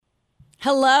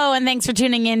Hello, and thanks for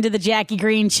tuning in to the Jackie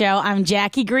Green Show. I'm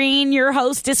Jackie Green, your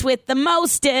hostess with the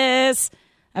mostest.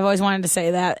 I've always wanted to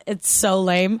say that. It's so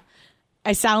lame.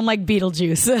 I sound like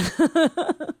Beetlejuice.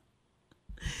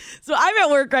 So I'm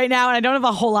at work right now, and I don't have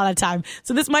a whole lot of time.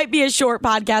 So this might be a short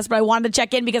podcast, but I wanted to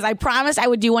check in because I promised I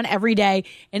would do one every day,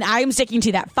 and I am sticking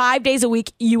to that. 5 days a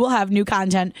week, you will have new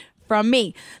content from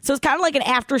me. So it's kind of like an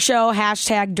after show,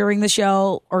 hashtag during the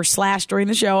show, or / during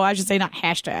the show. I should say, not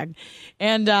hashtag.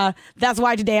 And that's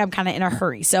why today I'm kind of in a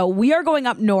hurry. So we are going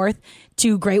up north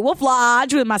to Great Wolf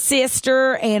Lodge with my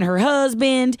sister and her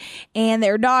husband and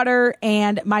their daughter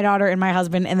and my daughter and my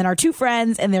husband and then our 2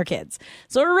 friends and their kids.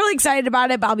 So we're really excited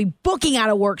about it, but I'll be booking out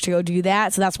of work to go do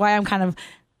that. So that's why I'm kind of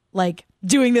like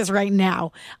doing this right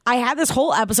now. I had this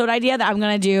whole episode idea that I'm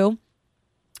going to do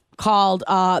called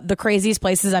The Craziest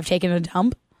Places I've Taken a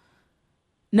Dump.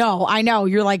 No, I know.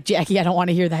 You're like, Jackie, I don't want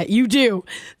to hear that. You do.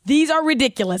 These are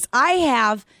ridiculous. I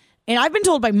have, and I've been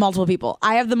told by multiple people,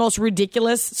 I have the most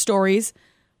ridiculous stories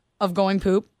of going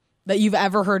poop that you've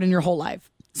ever heard in your whole life.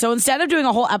 So instead of doing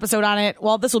a whole episode on it,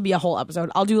 well, this will be a whole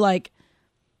episode. I'll do like,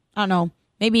 I don't know,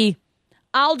 maybe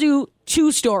I'll do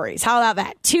 2 stories. How about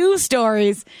that? 2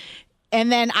 stories. And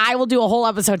then I will do a whole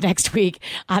episode next week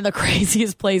on the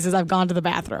craziest places I've gone to the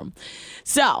bathroom.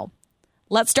 So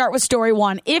let's start with story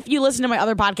 1. If you listen to my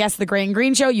other podcast, The Gray and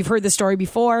Green Show, you've heard this story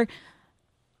before.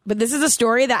 But this is a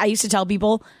story that I used to tell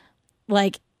people,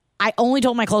 like, I only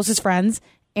told my closest friends.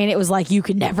 And it was like, you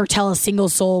could never tell a single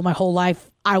soul my whole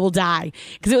life. I will die.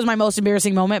 Because it was my most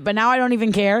embarrassing moment. But now I don't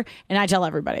even care. And I tell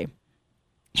everybody.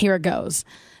 Here it goes.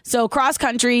 So cross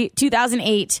country,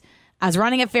 2008. I was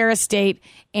running at Ferris State,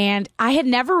 and I had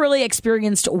never really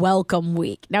experienced Welcome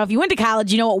Week. Now, if you went to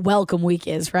college, you know what Welcome Week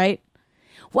is, right?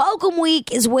 Welcome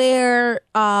Week is where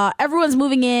everyone's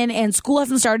moving in and school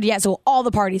hasn't started yet, so all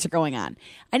the parties are going on.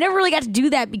 I never really got to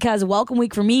do that because Welcome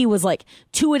Week for me was like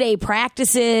 2-a-day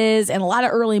practices and a lot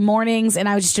of early mornings, and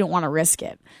I just didn't want to risk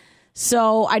it.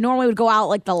 So I normally would go out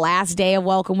like the last day of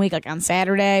Welcome Week, like on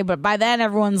Saturday, but by then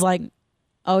everyone's like,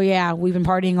 oh yeah, we've been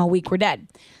partying all week, we're dead.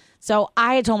 So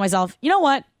I had told myself, you know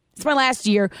what? It's my last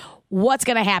year. What's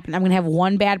going to happen? I'm going to have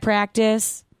one bad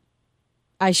practice.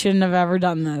 I shouldn't have ever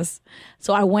done this.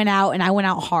 So I went out and I went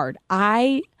out hard.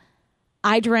 I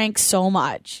drank so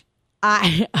much.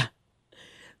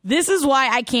 This is why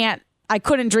I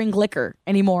couldn't drink liquor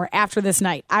anymore after this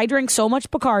night. I drank so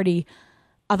much Bacardi,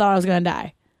 I thought I was going to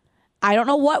die. I don't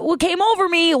know what came over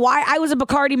me, why I was a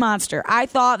Bacardi monster. I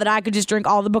thought that I could just drink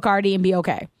all the Bacardi and be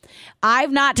okay.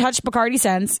 I've not touched Bacardi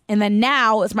since, and then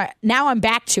now I'm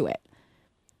back to it.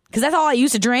 Because that's all I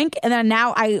used to drink, and then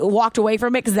now I walked away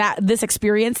from it because this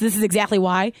experience, this is exactly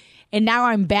why. And now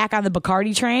I'm back on the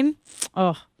Bacardi train.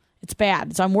 Oh, it's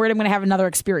bad. So I'm worried I'm going to have another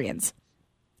experience.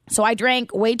 So I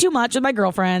drank way too much with my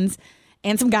girlfriends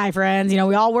and some guy friends. You know,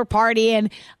 we all were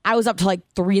partying. I was up to like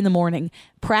 3 a.m.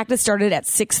 Practice started at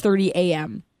 6:30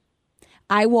 a.m.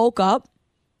 I woke up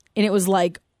and it was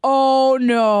like, oh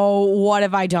no, what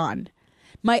have I done?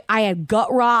 I had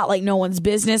gut rot like no one's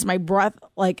business. My breath,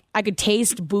 like I could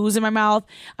taste booze in my mouth.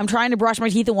 I'm trying to brush my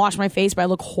teeth and wash my face, but I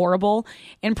look horrible.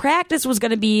 And practice was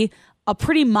going to be a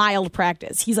pretty mild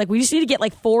practice. He's like, we just need to get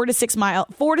like 4 to 6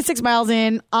 miles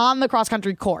in on the cross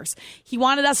country course. He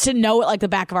wanted us to know it like the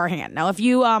back of our hand. Now, if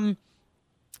you're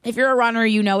a runner,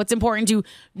 you know it's important to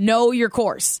know your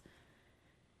course.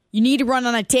 You need to run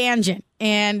on a tangent.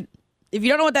 And if you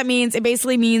don't know what that means, it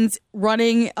basically means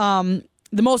running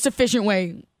the most efficient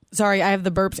way. Sorry, I have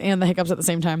the burps and the hiccups at the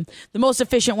same time. The most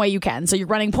efficient way you can. So you're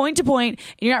running point to point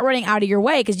and you're not running out of your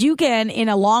way because you can, in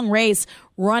a long race,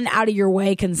 run out of your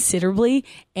way considerably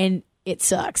and it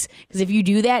sucks. Because if you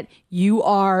do that,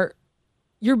 you're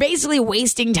basically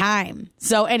wasting time.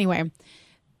 So anyway,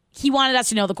 he wanted us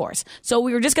to know the course. So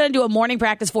we were just going to do a morning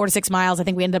practice 4 to 6 miles. I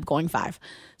think we ended up going 5.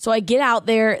 So I get out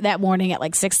there that morning at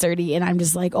like 6:30 and I'm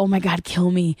just like, oh my God,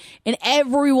 kill me. And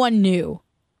everyone knew.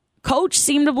 Coach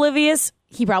seemed oblivious.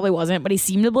 He probably wasn't, but he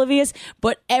seemed oblivious.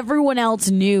 But everyone else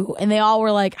knew. And they all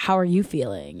were like, how are you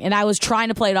feeling? And I was trying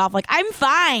to play it off like, I'm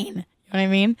fine. You know what I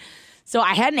mean? So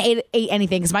I hadn't ate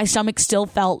anything because my stomach still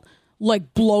felt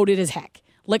like bloated as heck.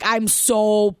 Like I'm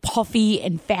so puffy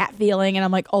and fat feeling. And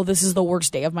I'm like, oh, this is the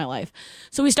worst day of my life.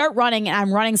 So we start running and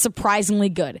I'm running surprisingly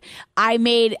good. I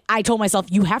told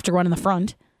myself, you have to run in the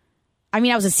front. I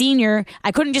mean, I was a senior.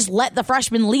 I couldn't just let the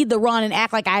freshmen lead the run and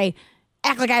act like I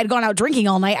had gone out drinking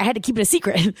all night. I had to keep it a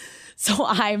secret. So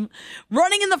I'm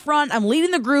running in the front. I'm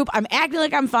leading the group. I'm acting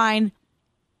like I'm fine.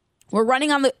 We're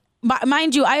running on the,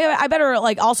 mind you, I better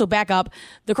like also back up.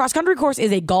 The cross country course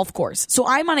is a golf course. So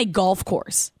I'm on a golf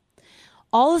course.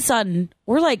 all of a sudden,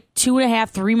 we're like 2.5,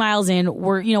 3 miles in.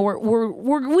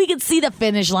 We can see the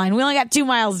finish line. We only got 2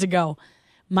 miles to go.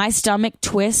 My stomach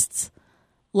twists.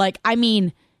 Like, I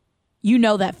mean, you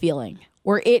know that feeling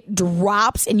where it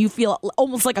drops and you feel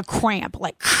almost like a cramp,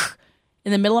 like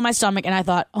in the middle of my stomach. And I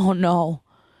thought, oh no,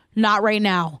 not right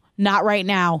now, not right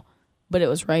now. But it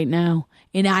was right now.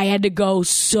 And I had to go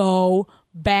so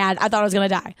bad. I thought I was going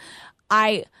to die.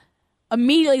 I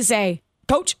immediately say,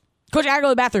 Coach, I gotta go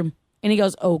to the bathroom. And he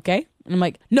goes, okay. And I'm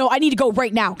like, no, I need to go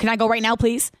right now. Can I go right now,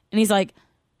 please? And he's like,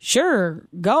 sure,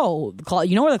 go.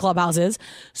 You know where the clubhouse is.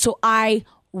 So I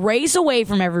race away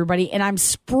from everybody and I'm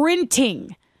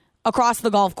sprinting across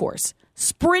the golf course.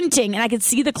 Sprinting. And I could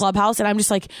see the clubhouse and I'm just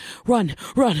like, run.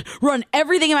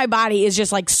 Everything in my body is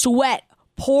just like sweat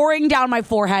pouring down my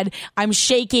forehead. I'm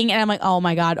shaking and I'm like, oh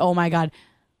my God.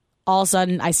 All of a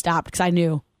sudden I stopped because I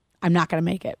knew I'm not going to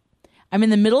make it. I'm in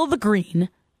the middle of the green.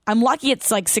 I'm lucky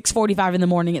it's like 6:45 in the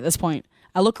morning at this point.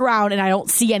 I look around and I don't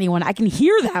see anyone. I can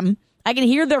hear them. I can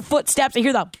hear their footsteps. I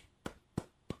hear the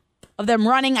of them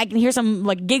running. I can hear some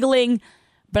like giggling,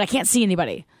 but I can't see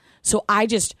anybody. So I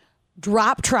just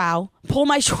drop trowel, pull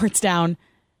my shorts down,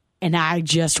 and I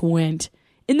just went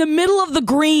in the middle of the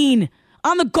green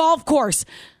on the golf course.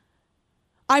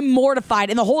 I'm mortified.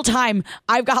 And the whole time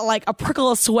I've got like a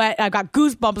prickle of sweat. I've got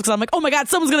goosebumps because I'm like, oh my God,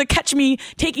 someone's going to catch me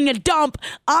taking a dump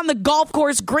on the golf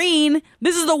course green.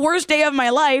 This is the worst day of my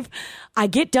life. I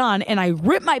get done and I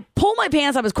pull my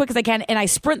pants up as quick as I can. And I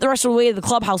sprint the rest of the way to the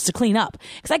clubhouse to clean up.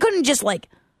 Because I couldn't just,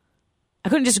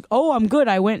 oh, I'm good.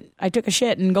 I took a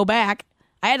shit and go back.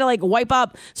 I had to like wipe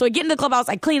up. So I get into the clubhouse.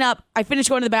 I clean up. I finish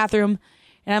going to the bathroom.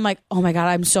 And I'm like, oh my God,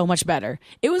 I'm so much better.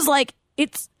 It was like,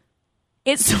 it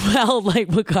smelled like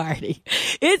Bacardi.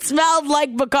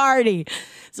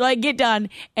 So I get done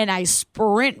and I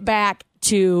sprint back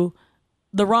to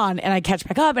the run and I catch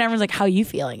back up and everyone's like, how are you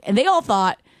feeling? And they all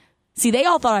thought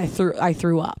I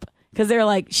threw up because they're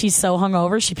like, she's so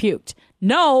hungover, she puked.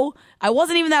 No, I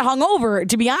wasn't even that hungover.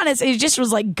 To be honest, it just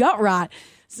was like gut rot.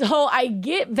 So I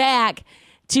get back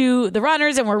to the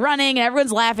runners and we're running and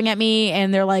everyone's laughing at me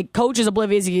and they're like, Coach is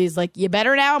oblivious. He's like, you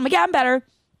better now? I'm like, yeah, I'm better.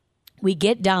 We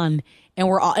get done. And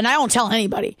and I don't tell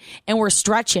anybody. And we're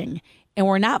stretching. And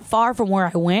we're not far from where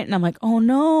I went. And I'm like, oh,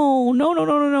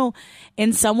 no.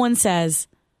 And someone says,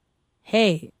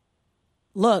 hey,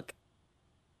 look,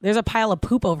 there's a pile of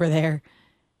poop over there.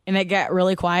 And it got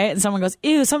really quiet. And someone goes,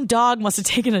 ew, some dog must have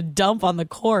taken a dump on the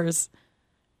course.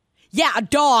 Yeah, a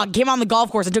dog came on the golf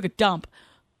course and took a dump.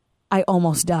 I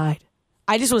almost died.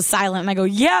 I just was silent. And I go,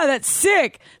 yeah, that's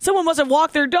sick. Someone must have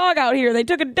walked their dog out here. They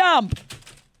took a dump.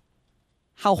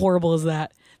 How horrible is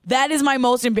that? That is my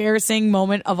most embarrassing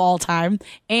moment of all time.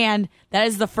 And that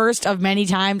is the first of many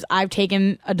times I've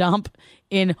taken a dump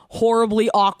in horribly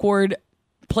awkward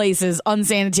places,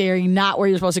 unsanitary, not where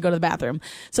you're supposed to go to the bathroom.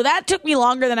 So that took me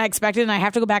longer than I expected, and I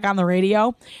have to go back on the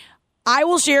radio. I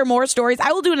will share more stories.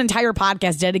 I will do an entire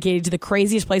podcast dedicated to the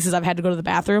craziest places I've had to go to the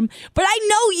bathroom. But I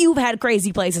know you've had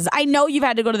crazy places. I know you've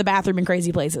had to go to the bathroom in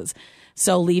crazy places.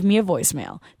 So leave me a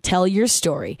voicemail. Tell your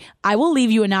story. I will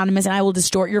leave you anonymous and I will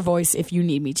distort your voice if you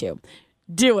need me to.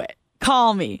 Do it.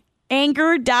 Call me.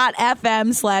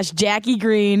 Anchor.fm/Jackie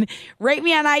Green. Rate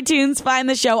me on iTunes. Find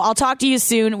the show. I'll talk to you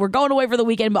soon. We're going away for the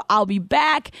weekend, but I'll be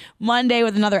back Monday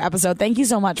with another episode. Thank you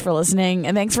so much for listening,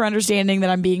 and thanks for understanding that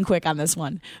I'm being quick on this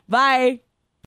one. Bye.